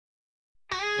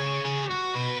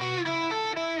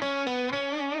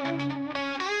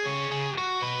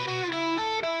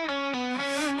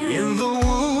the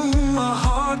womb, a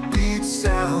heartbeat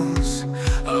sounds.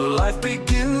 A life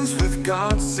begins with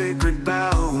God's sacred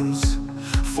bounds,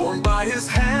 formed by His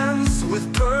hands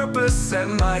with purpose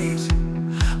and might.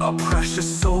 A precious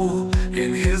soul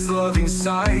in His loving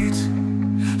sight.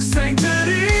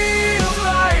 Sanctity of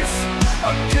life,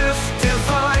 a gift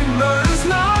divine. Murder's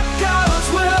not God's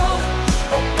will,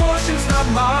 abortion's not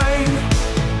mine.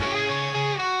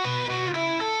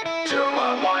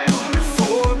 Jeremiah,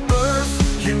 before birth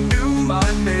you knew my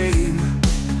name.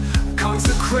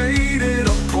 Consecrated,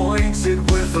 appointed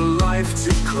with a life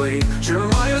to claim.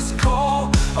 Jeremiah's call,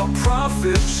 a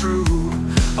prophet true.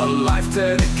 A life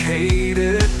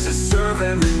dedicated to serve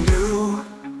and renew.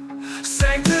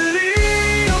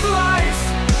 Sanctity of life,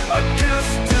 a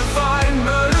gift divine.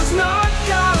 Murder's not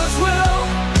God's will,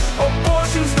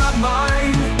 abortion's not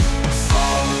mine.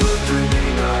 Psalm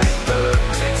 39,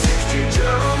 1360,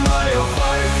 Jeremiah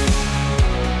 5.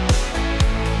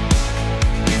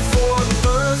 Before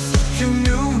birth you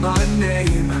knew my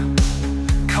name.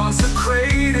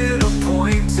 Consecrated,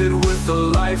 appointed with a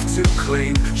life to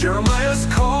claim. Jeremiah's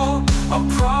call, a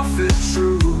prophet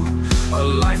true. A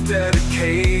life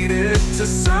dedicated to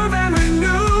serve and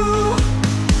renew.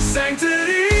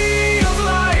 Sanctity of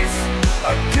life,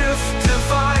 a gift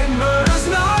divine. Murder's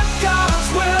not God's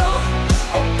will,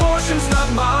 abortion's not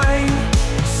mine.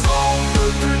 Psalm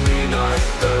 39,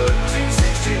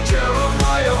 1360,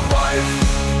 Jeremiah 5.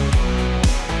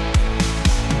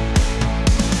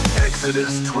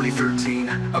 Exodus 20:13,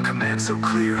 a command so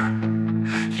clear.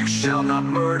 You shall not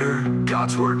murder,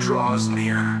 God's word draws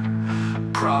near.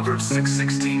 Proverbs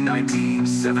 6:16-19,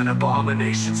 7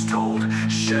 abominations told.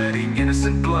 Shedding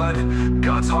innocent blood,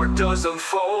 God's heart does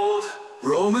unfold.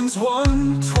 Romans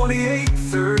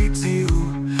 1:28-32,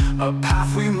 a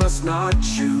path we must not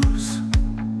choose.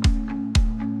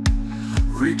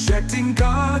 Rejecting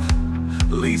God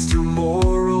leads to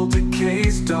moral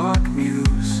decay's dark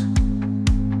muse.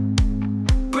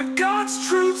 But God's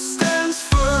truth stands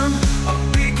firm, a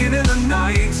beacon in the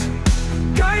night,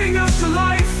 guiding us to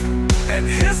life and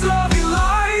His loving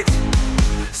light.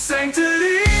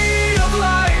 Sanctity of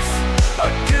life, a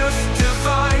gift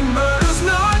divine. Murder's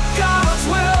not God's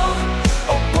will,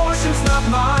 abortion's not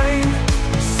mine.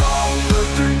 Psalm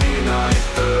 39,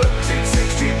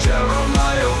 1360,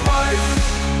 Jeremiah 5.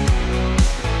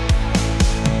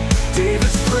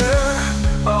 David's prayer,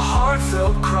 a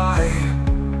heartfelt cry.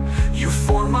 You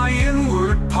formed my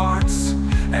inward parts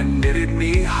and knitted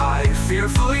me high.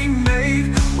 Fearfully made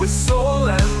with soul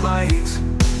and might.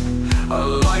 A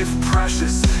life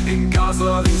precious in God's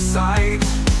loving sight.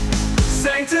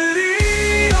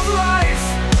 Sanctity of life,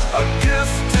 a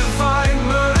gift divine.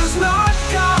 Murder's not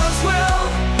God's will,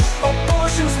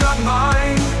 abortion's not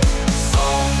mine.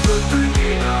 Psalm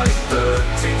 39,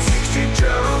 1360,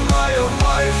 Jeremiah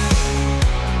 5.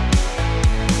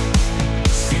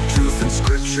 See truth in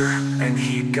Scripture and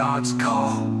heed God's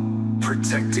call,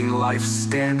 protecting life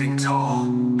standing tall.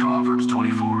 Proverbs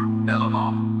 24,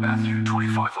 Elamam, Matthew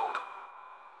 25:0.